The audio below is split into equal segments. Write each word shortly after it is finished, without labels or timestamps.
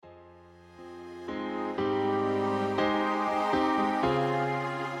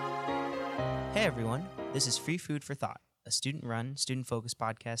Hey everyone, this is Free Food for Thought, a student-run, student-focused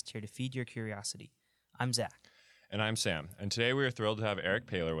podcast here to feed your curiosity. I'm Zach. And I'm Sam, and today we are thrilled to have Eric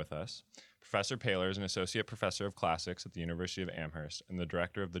Paler with us. Professor Paler is an associate professor of classics at the University of Amherst and the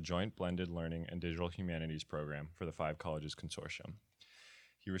director of the Joint Blended Learning and Digital Humanities program for the Five Colleges Consortium.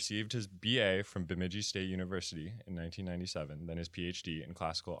 He received his BA from Bemidji State University in 1997, then his PhD in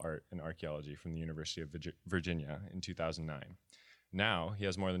classical art and archaeology from the University of Virginia in 2009. Now, he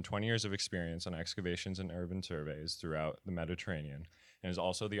has more than 20 years of experience on excavations and urban surveys throughout the Mediterranean, and is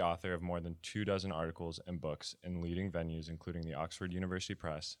also the author of more than 24 articles and books in leading venues including the Oxford University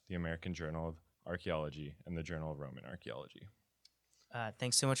Press, the American Journal of Archaeology, and the Journal of Roman Archaeology.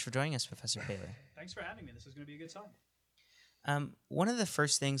 Thanks so much for joining us, Professor Paler. Thanks for having me. This is going to be a good time. One of the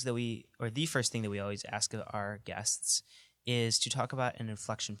first things that the first thing that we always ask of our guests is to talk about an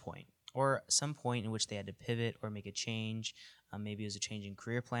inflection point, or some point in which they had to pivot or make a change. Maybe it was a change in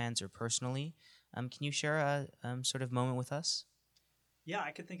career plans or personally. Can you share a sort of moment with us? Yeah,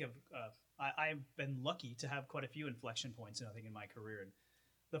 I could think of. I've been lucky to have quite a few inflection points, I think, in my career. And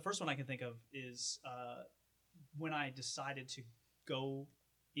the first one I can think of is when I decided to go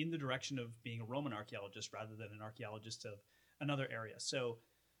in the direction of being a Roman archaeologist rather than an archaeologist of another area. So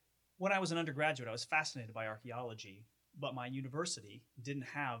when I was an undergraduate, I was fascinated by archaeology, but my university didn't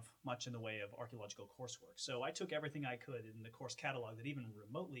have much in the way of archaeological coursework. So I took everything I could in the course catalog that even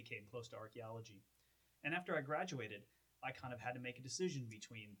remotely came close to archaeology. And after I graduated, I kind of had to make a decision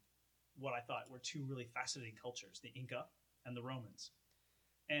between what I thought were two really fascinating cultures, the Inca and the Romans.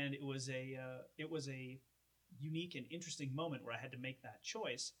 And it was a unique and interesting moment where I had to make that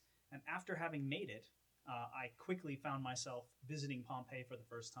choice. And after having made it, I quickly found myself visiting Pompeii for the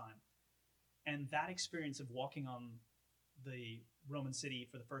first time. And that experience of walking on the Roman city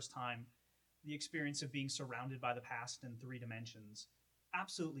for the first time, the experience of being surrounded by the past in 3 dimensions,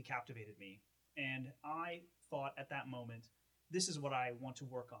 absolutely captivated me. And I thought at that moment, this is what I want to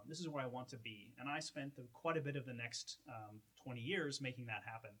work on. This is where I want to be. And I spent quite a bit of the next 20 years making that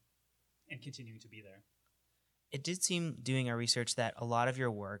happen and continuing to be there. It did seem, doing our research, that a lot of your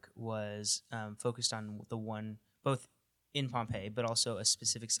work was focused on the one, both in Pompeii, but also a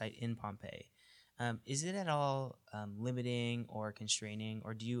specific site in Pompeii. Is it at all limiting or constraining,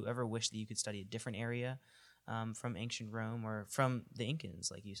 or do you ever wish that you could study a different area from ancient Rome or from the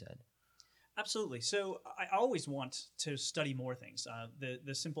Incans, like you said? Absolutely. So I always want to study more things.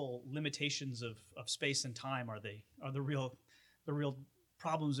 The simple limitations of space and time are the real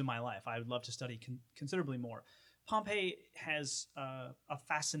problems in my life. I would love to study considerably more. Pompeii has a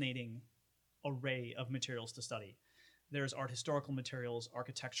fascinating array of materials to study. There's art historical materials,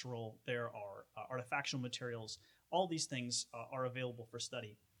 architectural, there are artifactual materials. All these things are available for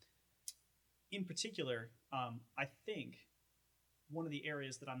study. In particular, I think one of the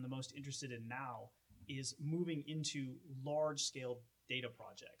areas that I'm the most interested in now is moving into large-scale data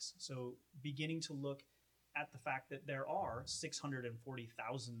projects. So beginning to look at the fact that there are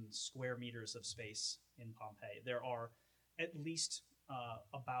 640,000 square meters of space in Pompeii. There are at least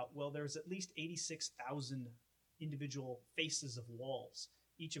there's at least 86,000 individual faces of walls,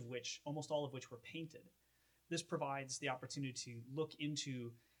 almost all of which were painted. This provides the opportunity to look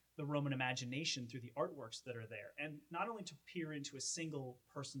into the Roman imagination through the artworks that are there, and not only to peer into a single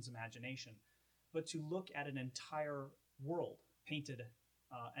person's imagination, but to look at an entire world painted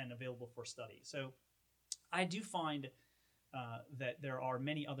and available for study. So I do find that there are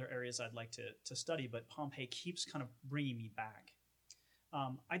many other areas I'd like to study, but Pompeii keeps kind of bringing me back.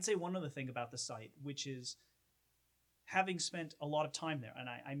 I'd say one other thing about the site, which is having spent a lot of time there, and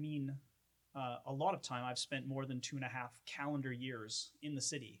I mean a lot of time. I've spent more than 2.5 calendar years in the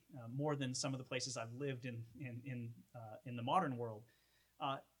city, more than some of the places I've lived in the modern world.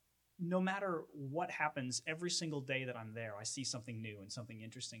 No matter what happens, every single day that I'm there, I see something new and something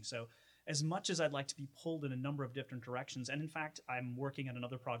interesting. So as much as I'd like to be pulled in a number of different directions, and in fact, I'm working on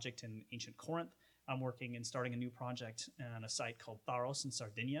another project in ancient Corinth. I'm working and starting a new project on a site called Tharos in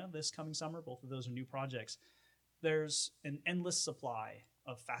Sardinia this coming summer. Both of those are new projects. There's an endless supply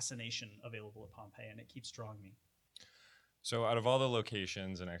of fascination available at Pompeii, and it keeps drawing me. So out of all the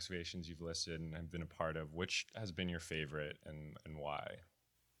locations and excavations you've listed and have been a part of, which has been your favorite and why?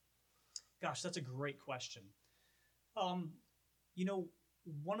 Gosh, that's a great question.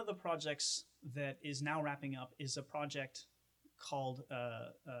 One of the projects that is now wrapping up is a project called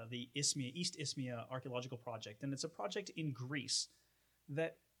the East Isthmia Archaeological Project, and it's a project in Greece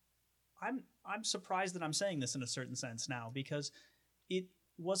that I'm surprised that I'm saying this in a certain sense now, because it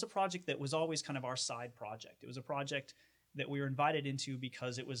was a project that was always kind of our side project. It was a project that we were invited into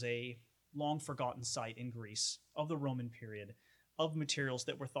because it was a long forgotten site in Greece of the Roman period of materials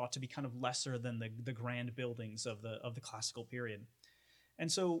that were thought to be kind of lesser than the grand buildings of the classical period.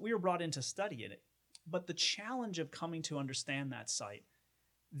 And so we were brought in to study it. But the challenge of coming to understand that site,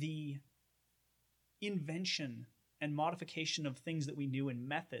 the invention and modification of things that we knew in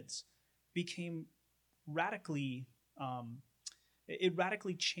methods became radically, it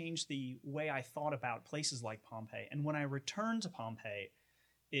radically changed the way I thought about places like Pompeii. And when I returned to Pompeii,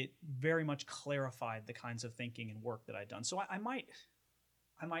 it very much clarified the kinds of thinking and work that I'd done. So I might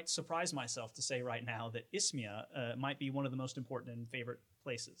surprise myself to say right now that Isthmia might be one of the most important and favorite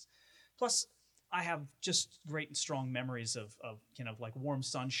places. Plus, I have just great and strong memories of kind of like warm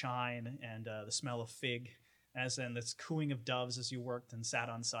sunshine and the smell of fig, as in this cooing of doves as you worked and sat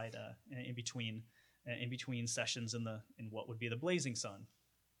on site in between sessions in what would be the blazing sun.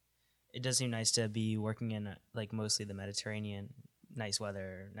 It does seem nice to be working in like mostly the Mediterranean. Nice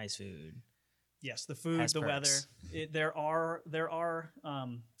weather, nice food. Yes, the food, Has the perks. weather.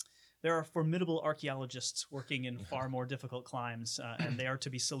 There are formidable archaeologists working in far more difficult climes, and they are to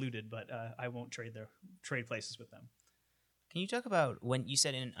be saluted. But I won't trade places with them. Can you talk about when you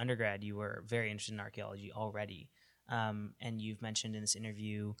said in undergrad you were very interested in archaeology already, and you've mentioned in this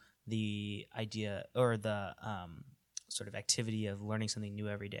interview the idea or the sort of activity of learning something new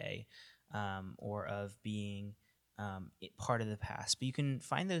every day, or of being part of the past, but you can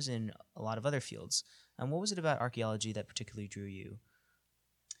find those in a lot of other fields. What was it about archaeology that particularly drew you?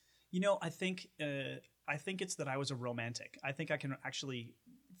 I think it's that I was a romantic. I think I can actually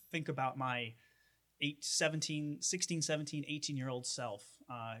think about my 16, 17, 18-year-old self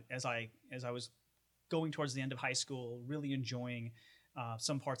as I was going towards the end of high school, really enjoying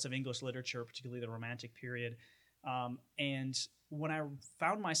some parts of English literature, particularly the Romantic period. And when I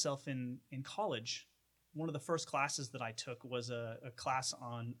found myself in college, one of the first classes that I took was a class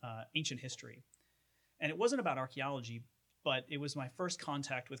on ancient history. And it wasn't about archaeology, but it was my first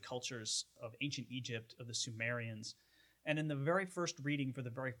contact with cultures of ancient Egypt, of the Sumerians. And in the very first reading for the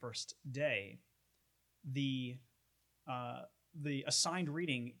very first day, the assigned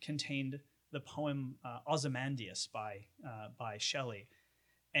reading contained the poem Ozymandias by Shelley.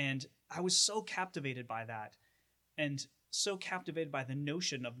 And I was so captivated by that, and so captivated by the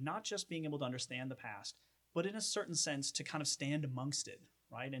notion of not just being able to understand the past, but in a certain sense to kind of stand amongst it,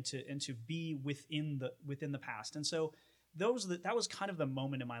 right? And to be within the past. And so that was kind of the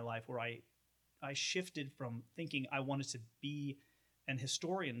moment in my life where I shifted from thinking I wanted to be an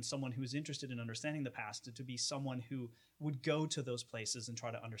historian, someone who was interested in understanding the past, to be someone who would go to those places and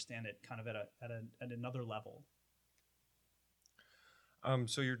try to understand it kind of at another level.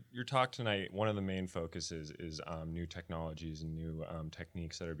 So your talk tonight, one of the main focuses is new technologies and new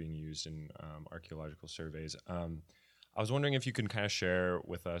techniques that are being used in archaeological surveys. I was wondering if you can kind of share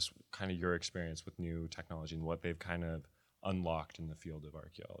with us kind of your experience with new technology and what they've kind of unlocked in the field of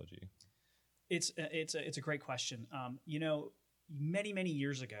archaeology. It's a great question. Many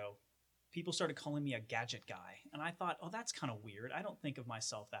years ago, people started calling me a gadget guy, and I thought, oh, that's kind of weird. I don't think of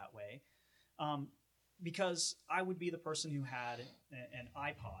myself that way. Because I would be the person who had an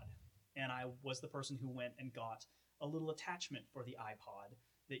iPod, and I was the person who went and got a little attachment for the iPod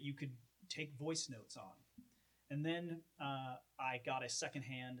that you could take voice notes on. And then I got a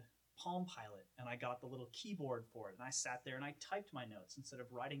secondhand Palm Pilot, and I got the little keyboard for it, and I sat there and I typed my notes instead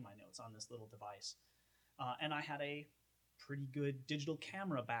of writing my notes on this little device. And I had a pretty good digital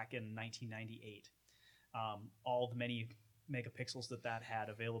camera back in 1998, all the many megapixels that had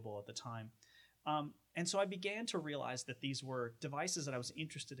available at the time. And so I began to realize that these were devices that I was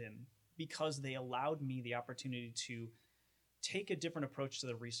interested in because they allowed me the opportunity to take a different approach to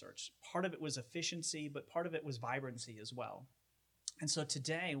the research. Part of it was efficiency, but part of it was vibrancy as well. And so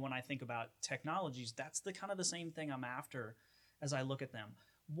today, when I think about technologies, that's the kind of the same thing I'm after as I look at them.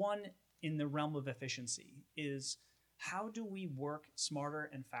 One, in the realm of efficiency, is how do we work smarter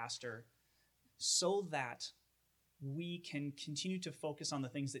and faster so that we can continue to focus on the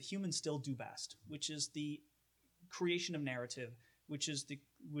things that humans still do best, which is the creation of narrative, which is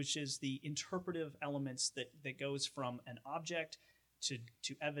the interpretive elements that goes from an object to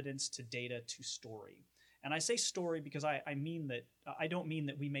evidence to data to story. And I say story because I mean that I don't mean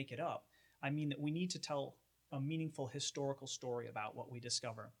that we make it up. I mean that we need to tell a meaningful historical story about what we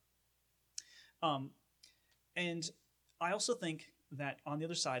discover. And I also think that on the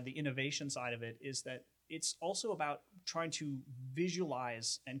other side, the innovation side of it is that it's also about trying to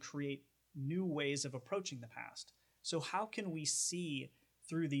visualize and create new ways of approaching the past. So how can we see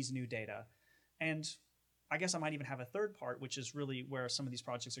through these new data? And I guess I might even have a third part, which is really where some of these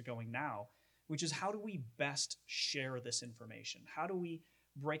projects are going now, which is how do we best share this information? How do we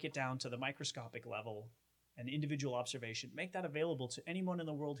break it down to the microscopic level an individual observation, make that available to anyone in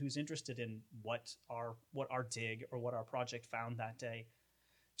the world who's interested in what our dig or what our project found that day,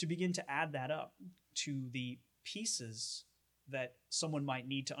 to begin to add that up to the pieces that someone might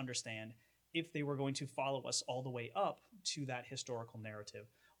need to understand if they were going to follow us all the way up to that historical narrative.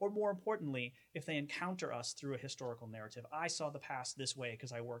 Or more importantly, if they encounter us through a historical narrative. I saw the past this way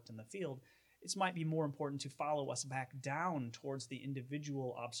because I worked in the field. It might be more important to follow us back down towards the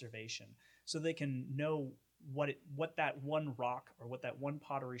individual observation so they can know what that one rock or what that one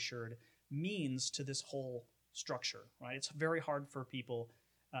pottery sherd means to this whole structure, right? It's very hard for people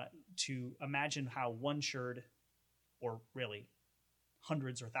to imagine how one sherd, or really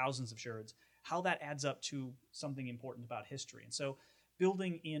hundreds or thousands of sherds, how that adds up to something important about history. And so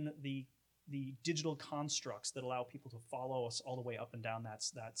building in the digital constructs that allow people to follow us all the way up and down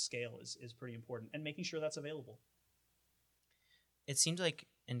that scale is pretty important, and making sure that's available. It seemed like,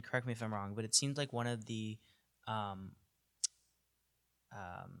 and correct me if I'm wrong, but it seemed like one of the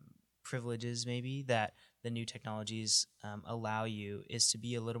privileges maybe that the new technologies allow you is to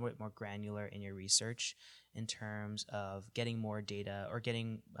be a little bit more granular in your research in terms of getting more data or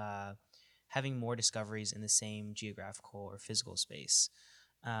getting having more discoveries in the same geographical or physical space.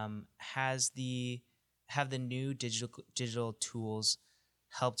 Have the new digital tools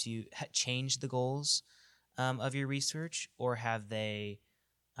helped you change the goals of your research, or have the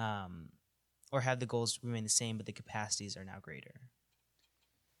goals remained the same but the capacities are now greater?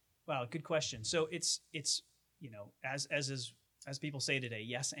 Wow, good question. So it's as people say today,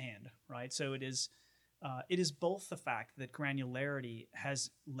 yes and, right? So it is both the fact that granularity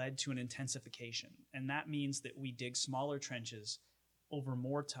has led to an intensification, and that means that we dig smaller trenches over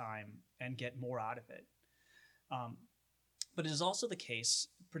more time and get more out of it. But it is also the case,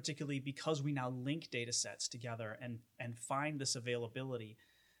 particularly because we now link data sets together and find this availability,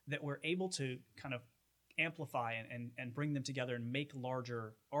 that we're able to kind of amplify and bring them together and make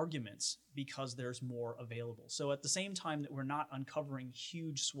larger arguments because there's more available. So at the same time that we're not uncovering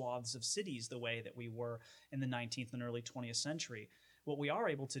huge swaths of cities the way that we were in the 19th and early 20th century, what we are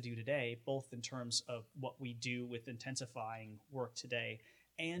able to do today, both in terms of what we do with intensifying work today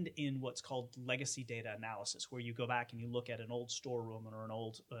and in what's called legacy data analysis, where you go back and you look at an old storeroom or an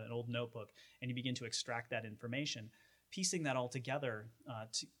old notebook and you begin to extract that information, piecing that all together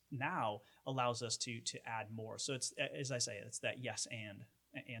now allows us to add more. So it's, as I say, it's that yes and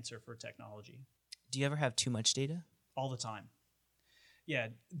answer for technology. Do you ever have too much data? All the time. Yeah,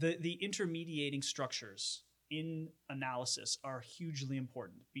 the intermediating structures in analysis are hugely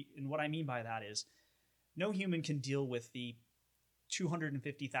important. And what I mean by that is no human can deal with the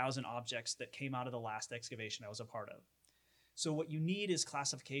 250,000 objects that came out of the last excavation I was a part of. So what you need is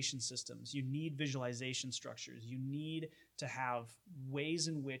classification systems. You need visualization structures. You need to have ways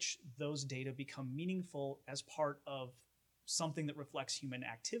in which those data become meaningful as part of something that reflects human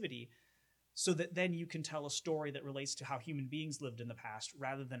activity, so that then you can tell a story that relates to how human beings lived in the past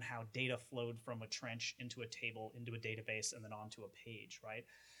rather than how data flowed from a trench into a table, into a database, and then onto a page, right?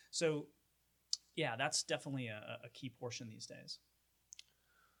 So yeah, that's definitely a key portion these days.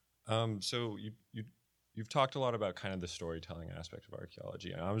 So you've talked a lot about kind of the storytelling aspect of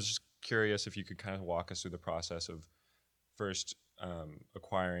archaeology, and I was just curious if you could kind of walk us through the process of first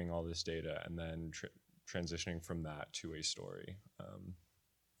acquiring all this data and then transitioning from that to a story.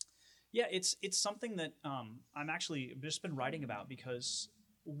 Yeah, it's something that I'm actually just been writing about, because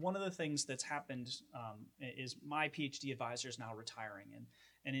one of the things that's happened is my PhD advisor is now retiring,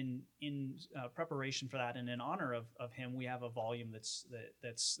 and in preparation for that and in honor of him, we have a volume that's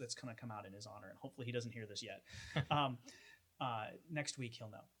going to come out in his honor, and hopefully he doesn't hear this yet. Next week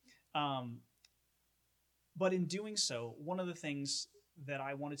he'll know. But in doing so, one of the things that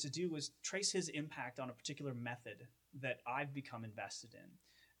I wanted to do was trace his impact on a particular method that I've become invested in.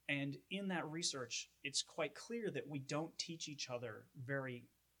 And in that research, it's quite clear that we don't teach each other very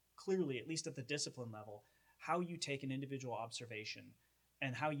clearly, at least at the discipline level, how you take an individual observation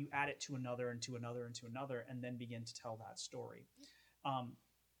and how you add it to another and to another and to another, and then begin to tell that story. I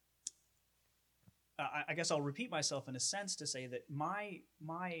guess I'll repeat myself in a sense to say that my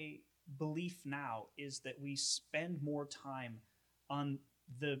belief now is that we spend more time on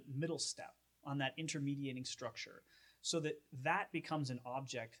the middle step, on that intermediating structure, so that becomes an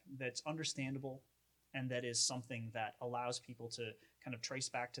object that's understandable and that is something that allows people to kind of trace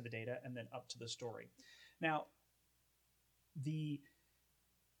back to the data and then up to the story. Now, the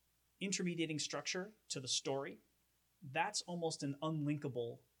intermediating structure to the story, that's almost an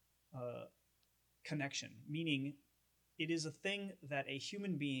unlinkable connection, meaning it is a thing that a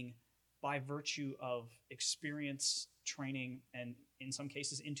human being, by virtue of experience, training, and in some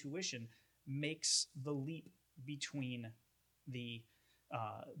cases intuition, makes the leap between the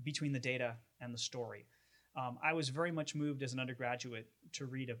data and the story. I was very much moved as an undergraduate to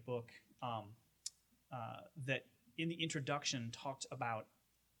read a book that in the introduction talked about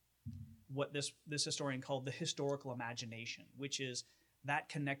what this historian called the historical imagination, which is that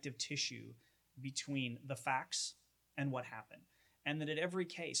connective tissue between the facts and what happened. And that in every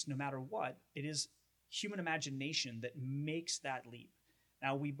case, no matter what, it is human imagination that makes that leap.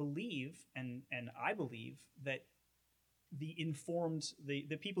 Now, we believe, and I believe, that the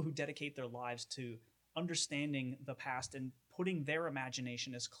people who dedicate their lives to understanding the past and putting their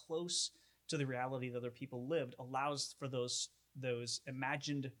imagination as close to the reality that other people lived allows for those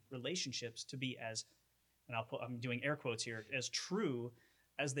imagined relationships to be as, and I'm doing air quotes here, as true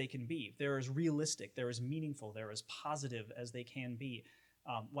as they can be. They're as realistic, they're as meaningful, they're as positive as they can be,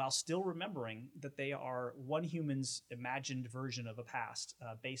 while still remembering that they are one human's imagined version of a past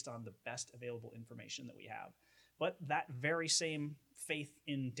based on the best available information that we have. But that very same faith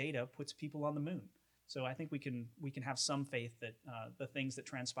in data puts people on the moon. So I think we can have some faith that the things that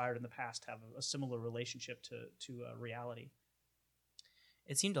transpired in the past have a similar relationship to reality.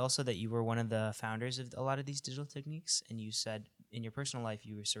 It seemed also that you were one of the founders of a lot of these digital techniques, and you said in your personal life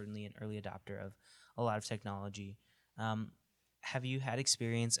you were certainly an early adopter of a lot of technology. Have you had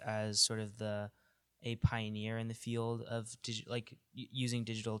experience as sort of a pioneer in the field of using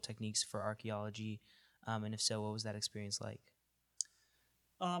digital techniques for archaeology? And if so, what was that experience like?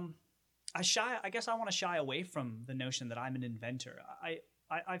 I guess I want to shy away from the notion that I'm an inventor.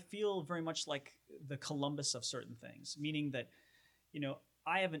 I feel very much like the Columbus of certain things, meaning that,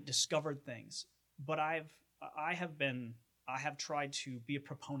 I haven't discovered things, but I have tried to be a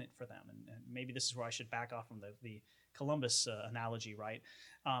proponent for them, and maybe this is where I should back off from the Columbus analogy, right?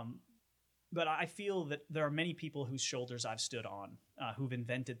 But I feel that there are many people whose shoulders I've stood on, who've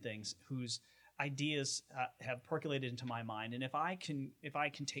invented things, whose ideas have percolated into my mind, and if I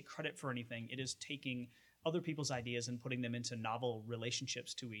can take credit for anything, it is taking other people's ideas and putting them into novel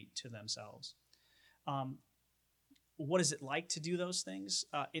relationships to themselves. What is it like to do those things?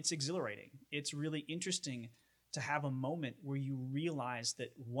 It's exhilarating. It's really interesting to have a moment where you realize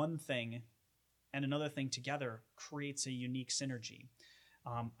that one thing and another thing together creates a unique synergy.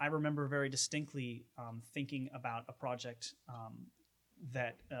 I remember very distinctly thinking about a project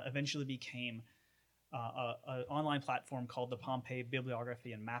that eventually became an online platform called the Pompeii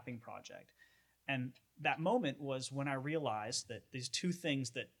Bibliography and Mapping Project. And that moment was when I realized that these two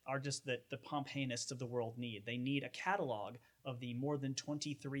things that the Pompeianists of the world need. They need a catalog of the more than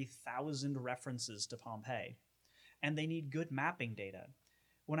 23,000 references to Pompeii, and they need good mapping data.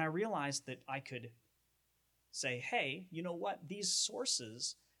 When I realized that I could say, hey, you know what? These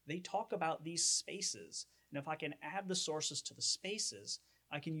sources, they talk about these spaces. And if I can add the sources to the spaces,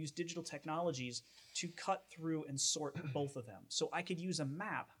 I can use digital technologies to cut through and sort both of them. So I could use a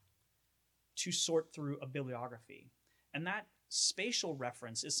map to sort through a bibliography. And that spatial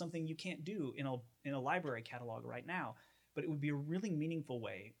reference is something you can't do in a library catalog right now, but it would be a really meaningful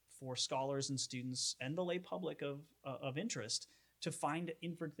way for scholars and students and the lay public of interest to find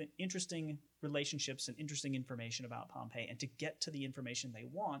interesting relationships and interesting information about Pompeii, and to get to the information they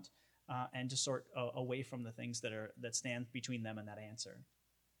want, and to sort away from the things that stand between them and that answer.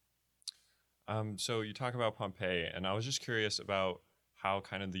 So you talk about Pompeii, and I was just curious about how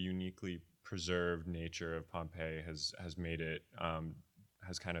kind of the uniquely preserved nature of Pompeii has made it,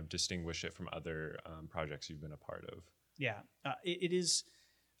 has kind of distinguished it from other projects you've been a part of. Yeah, it is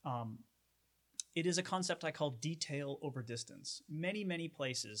a concept I call detail over distance. Many, many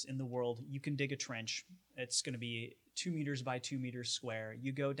places in the world, you can dig a trench. It's going to be 2 meters by 2 meters square.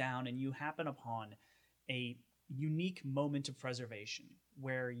 You go down and you happen upon a unique moment of preservation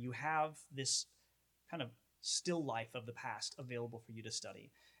where you have this kind of still life of the past available for you to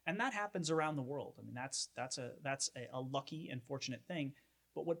study. And that happens around the world. I mean, that's a lucky and fortunate thing.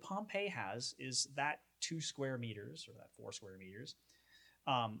 But what Pompeii has is that 2 square meters, or that 4 square meters,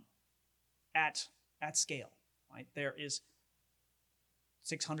 at scale, right? There is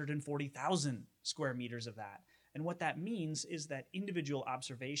 640,000 square meters of that. And what that means is that individual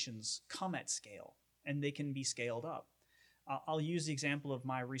observations come at scale, and they can be scaled up. I'll use the example of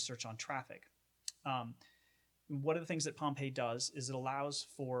my research on traffic. One of the things that Pompeii does is it allows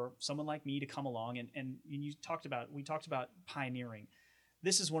for someone like me to come along, and we talked about pioneering.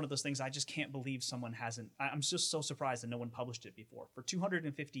 This is one of those things I just can't believe someone hasn't. I'm just so surprised that no one published it before. For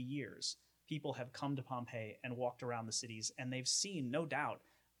 250 years, people have come to Pompeii and walked around the cities, and they've seen, no doubt,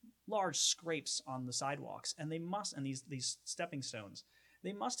 large scrapes on the sidewalks, and these stepping stones,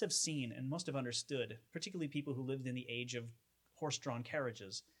 they must have seen and must have understood, particularly people who lived in the age of horse-drawn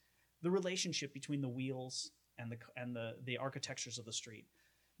carriages, the relationship between the wheels and the architectures of the street.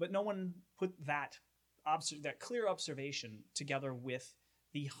 But no one put that clear observation together with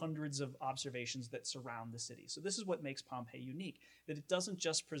the hundreds of observations that surround the city. So this is what makes Pompeii unique, that it doesn't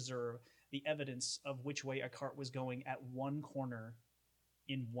just preserve the evidence of which way a cart was going at one corner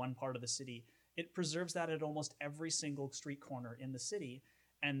in one part of the city. It preserves that at almost every single street corner in the city.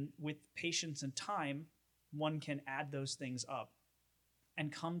 And with patience and time, one can add those things up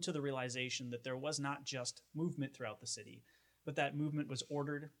and come to the realization that there was not just movement throughout the city, but that movement was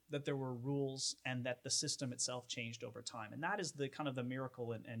ordered, that there were rules, and that the system itself changed over time. And that is the kind of the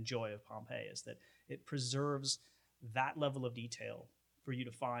miracle and joy of Pompeii, is that it preserves that level of detail for you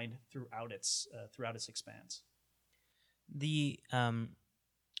to find throughout its expanse. The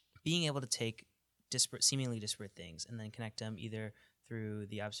being able to take seemingly disparate things and then connect them either through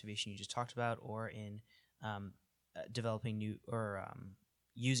the observation you just talked about or in developing new or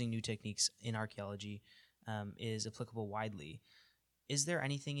using new techniques in archaeology is applicable widely. Is there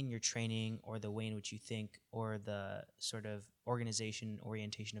anything in your training or the way in which you think or the sort of organization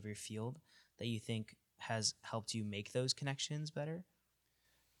orientation of your field that you think has helped you make those connections better?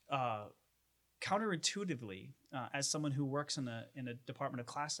 Counterintuitively, as someone who works in a department of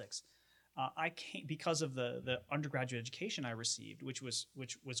classics, I can't, because of the undergraduate education I received, which was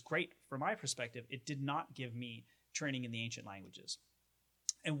great from my perspective. It did not give me training in the ancient languages,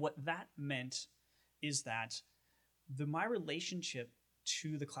 and what that meant is that my relationship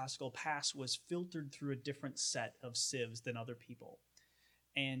to the classical past was filtered through a different set of sieves than other people,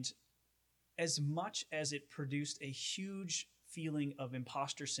 and as much as it produced a huge feeling of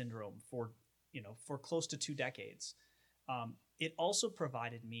imposter syndrome for close to 2 decades, it also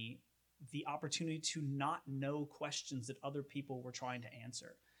provided me the opportunity to not know questions that other people were trying to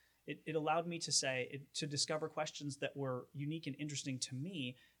answer. It allowed me to discover questions that were unique and interesting to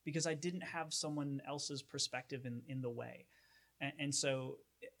me because I didn't have someone else's perspective in the way. And so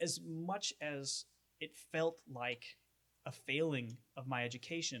as much as it felt like a failing of my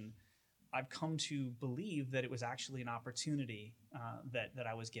education, I've come to believe that it was actually an opportunity that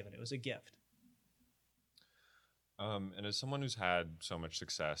I was given. It was a gift. And as someone who's had so much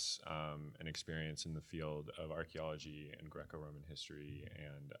success and experience in the field of archaeology and Greco-Roman history,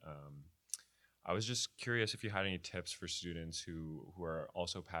 and I was just curious if you had any tips for students who are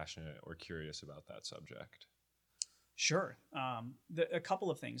also passionate or curious about that subject. Sure. A couple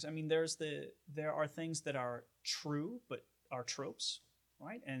of things. I mean, there are things that are true but are tropes,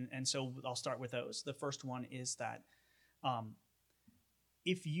 right? And so I'll start with those. The first one is that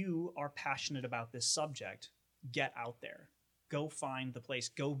if you are passionate about this subject, get out there, go find the place,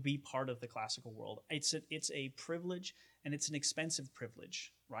 go be part of the classical world. It's a privilege, and it's an expensive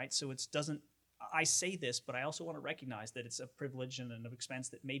privilege, right? So I say this, but I also want to recognize that it's a privilege and an expense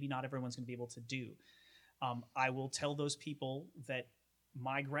that maybe not everyone's going to be able to do. I will tell those people that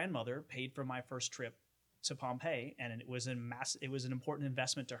my grandmother paid for my first trip to Pompeii, and it was an important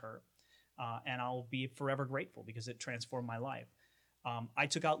investment to her, and I'll be forever grateful because it transformed my life. I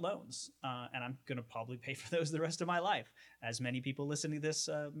took out loans, and I'm going to probably pay for those the rest of my life, as many people listening to this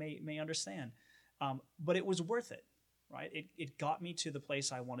may understand. But it was worth it, right? It got me to the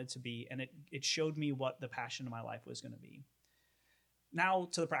place I wanted to be, and it showed me what the passion of my life was going to be. Now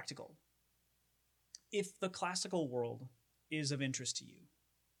to the practical. If the classical world is of interest to you,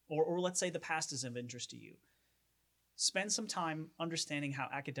 or let's say the past is of interest to you, spend some time understanding how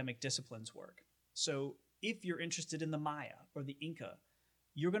academic disciplines work. So if you're interested in the Maya or the Inca,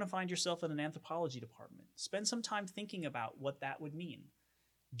 you're going to find yourself in an anthropology department. Spend some time thinking about what that would mean.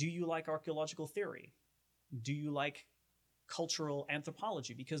 Do you like archaeological theory? Do you like cultural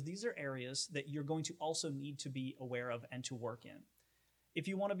anthropology? Because these are areas that you're going to also need to be aware of and to work in. If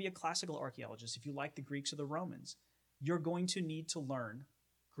you want to be a classical archaeologist, if you like the Greeks or the Romans, you're going to need to learn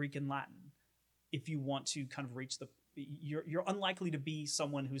Greek and Latin. If you want to kind of you're unlikely to be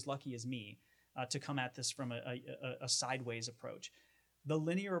someone who's lucky as me, to come at this from a sideways approach. The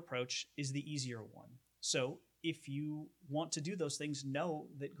linear approach is the easier one. So if you want to do those things, know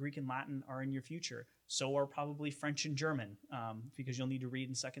that Greek and Latin are in your future. So are probably French and German, because you'll need to read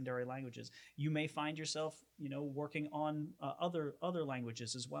in secondary languages. You may find yourself, working on other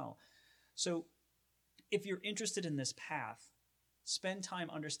languages as well. So if you're interested in this path, spend time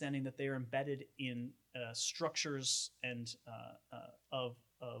understanding that they are embedded in structures and of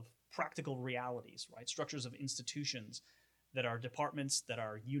practical realities, right? Structures of institutions that are departments, that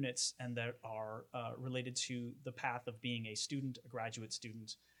are units, and that are related to the path of being a student, a graduate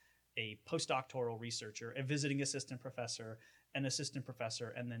student, a postdoctoral researcher, a visiting assistant professor, an assistant professor,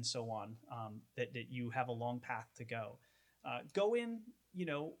 and then so on, that you have a long path to go. Go in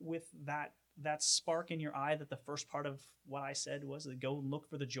with that spark in your eye, that the first part of what I said was to go and look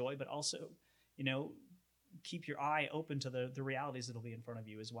for the joy, but also, keep your eye open to the realities that'll be in front of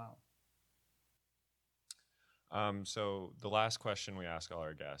you as well. So the last question we ask all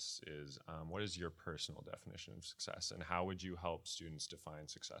our guests is, what is your personal definition of success, and how would you help students define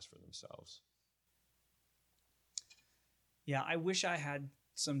success for themselves? Yeah, I wish I had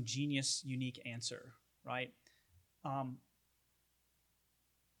some genius, unique answer, right?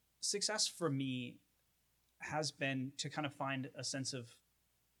 Success for me has been to kind of find a sense of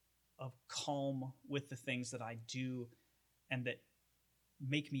calm with the things that I do and that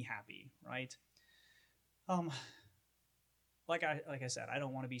make me happy, right? Like I said, I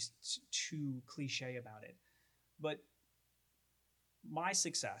don't want to be too cliche about it, but my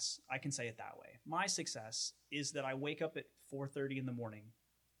success, I can say it that way. My success is that I wake up at 4:30 in the morning,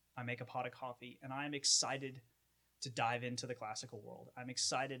 I make a pot of coffee, and I'm excited to dive into the classical world. I'm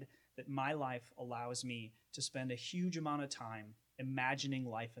excited that my life allows me to spend a huge amount of time imagining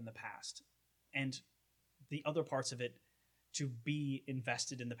life in the past, and the other parts of it to be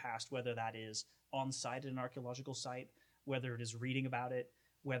invested in the past, whether that is on site at an archaeological site, whether it is reading about it,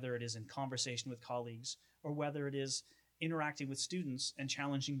 whether it is in conversation with colleagues, or whether it is interacting with students and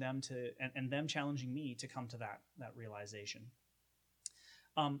challenging them and them challenging me to come to that realization.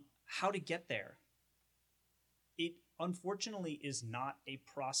 How to get there? It unfortunately is not a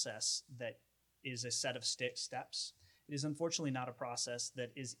process that is a set of steps. It is unfortunately not a process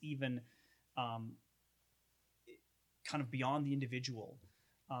that is even kind of beyond the individual.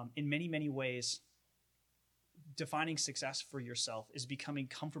 In many, many ways, defining success for yourself is becoming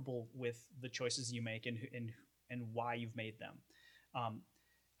comfortable with the choices you make and why you've made them.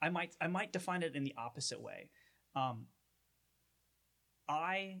 I might define it in the opposite way.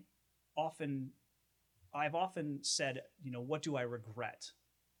 I've often said, what do I regret?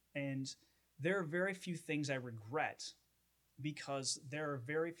 And there are very few things I regret, because there are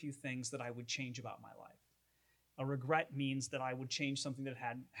very few things that I would change about my life. A regret means that I would change something that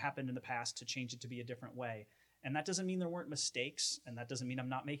had happened in the past to change it to be a different way. And that doesn't mean there weren't mistakes, and that doesn't mean I'm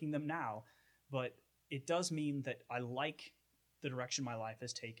not making them now, but it does mean that I like the direction my life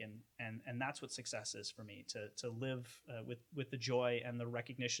has taken, and that's what success is for me, to live with the joy and the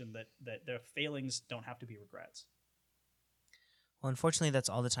recognition that their failings don't have to be regrets. Well, unfortunately, that's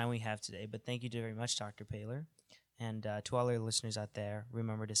all the time we have today, but thank you very much, Dr. Paylor. And to all our listeners out there,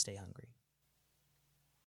 remember to stay hungry.